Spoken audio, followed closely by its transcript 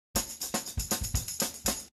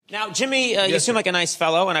Now, Jimmy, you seem like a nice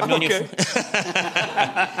fellow, and I've known you.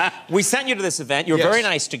 We sent you to this event. You were very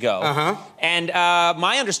nice to go. And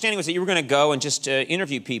my understanding was that you were going to go and just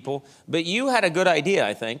interview people, but you had a good idea,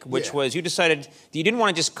 I think, which was you decided that you didn't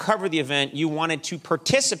want to just cover the event, you wanted to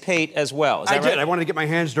participate as well. Is that right? I did. I wanted to get my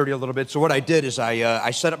hands dirty a little bit, so what I did is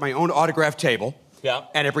I set up my own autograph table,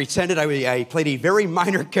 and I pretended I played a very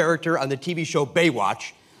minor character on the TV show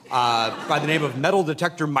Baywatch, by the name of Metal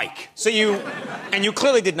Detector Mike. So you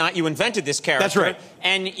clearly did not. You invented this character. That's right.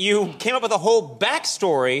 And you came up with a whole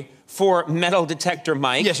backstory for Metal Detector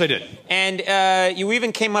Mike. Yes, I did. And you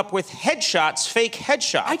even came up with headshots, fake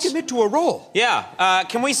headshots. I commit to a role. Yeah.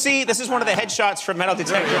 Can we see? This is one of the headshots from Metal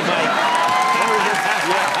Detector Mike.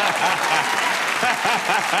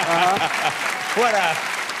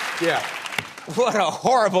 What a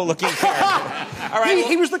horrible-looking character. All right,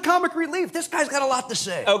 he was the comic relief. This guy's got a lot to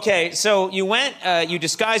say. Okay, so you went, you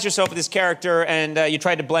disguised yourself with this character, and you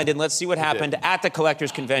tried to blend in. Let's see what happened at the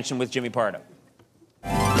Collectors Convention with Jimmy Pardo.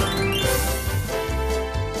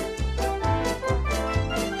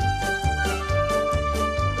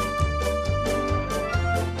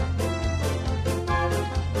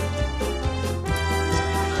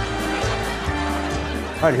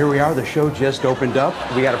 All right, here we are. The show just opened up.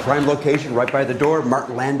 We got a prime location right by the door.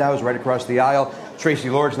 Martin Landau's right across the aisle.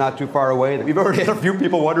 Tracy Lord's not too far away. We've already had a few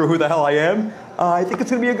people wonder who the hell I am. I think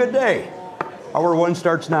it's going to be a good day. Hour 1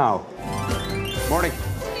 starts now. Morning.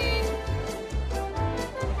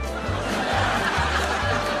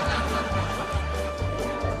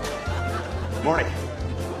 Morning.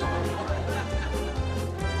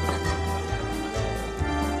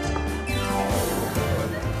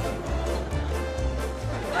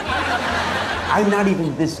 I'm not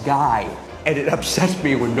even this guy, and it upsets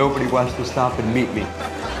me when nobody wants to stop and meet me.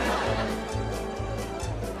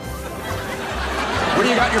 What do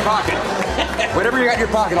you got in your pocket? Whatever you got in your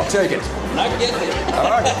pocket, I'll take it. Not getting it. All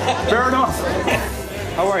right, fair enough.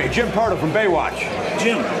 How are you? Jim Pardo from Baywatch.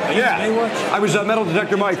 Jim, are you Baywatch? I was Metal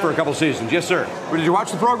Detector Mike for a couple seasons. Yes, sir. Did you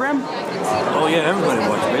watch the program? Oh, yeah, everybody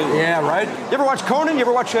watches Baywatch. Yeah, right. You ever watch Conan? You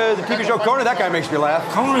ever watch the TV show Conan? That guy makes me laugh.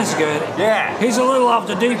 Conan's good. Yeah. He's a little off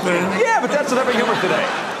the deep end. Yeah, but that's enough of humor today.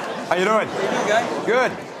 How you doing? Okay.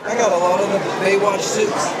 Good. I got a lot of the Baywatch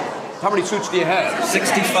suits. How many suits do you have?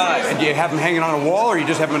 65. And do you have them hanging on a wall, or you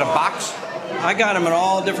just have them in a box? I got them in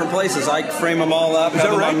all different places. I frame them all up,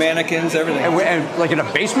 have them on mannequins, everything. And like in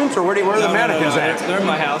a basement, or where are the mannequins at? They're in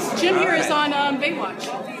my house. Jim here is on Baywatch.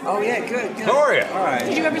 Oh, yeah, good. How are you? All right.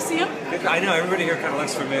 Did you ever see him? I know, everybody here kind of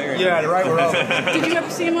looks familiar. Yeah, right, we're all. Did you ever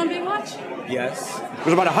see him on Baywatch? Yes. It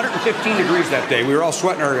was about 115 degrees that day. We were all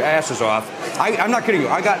sweating our asses off. I'm not kidding you.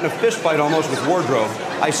 I got in a fist fight almost with wardrobe.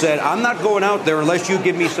 I said, I'm not going out there unless you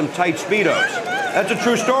give me some tight Speedos. That's a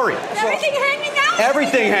true story. Everything hanging out?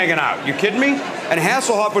 Everything hanging out. You kidding me? And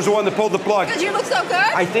Hasselhoff was the one that pulled the plug. Because you look so good?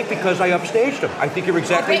 I think because I upstaged him. I think you're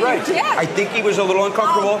exactly I'll bet right. you did. I think he was a little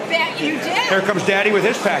uncomfortable. I'll bet you did. Here comes Daddy with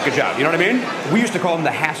his package out. You know what I mean? We used to call him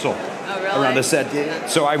the Hassle. Oh, really? Around the set.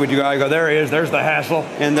 So I would go, there he is, there's the Hassle.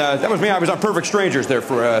 And that was me. I was on Perfect Strangers there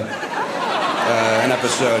for an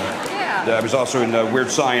episode. Yeah. I was also in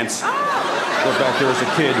Weird Science. Went back there as a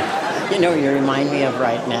kid. You know who you remind me of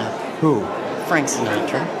right now? Who? Frank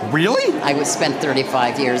Sinatra. Really? I spent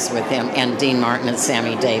 35 years with him, and Dean Martin and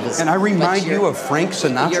Sammy Davis. And I remind you of Frank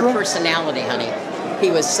Sinatra? Your personality, honey.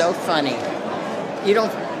 He was so funny. You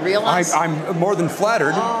don't realize? I'm more than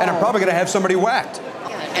flattered, and I'm probably going to have somebody whacked.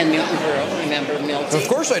 And Milton Berle, remember Milton? Of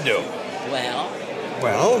course I do.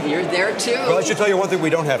 Well, you're there too. Well, I should tell you one thing we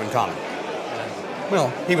don't have in common. Well,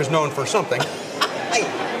 he was known for something.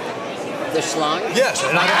 The schlong? Yes,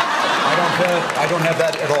 and I don't have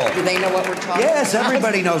that at all. Do they know what we're talking about? Yes,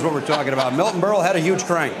 everybody knows what we're talking about. Milton Berle had a huge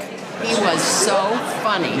crank. He was so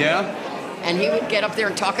funny. Yeah? And he would get up there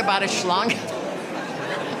and talk about his schlong.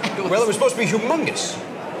 Well, it was supposed to be humongous.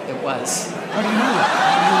 It was. How do you know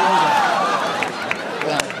that?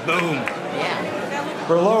 Well, Boom. yeah.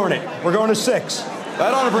 We're lowering it. We're going to 6.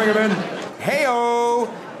 That ought to bring him in. Hey-o!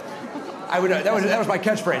 That was my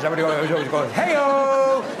catchphrase. I would always go,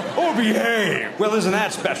 hey-o! Oh, behave! Well, isn't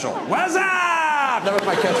that special? What's up? That was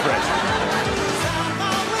my catchphrase.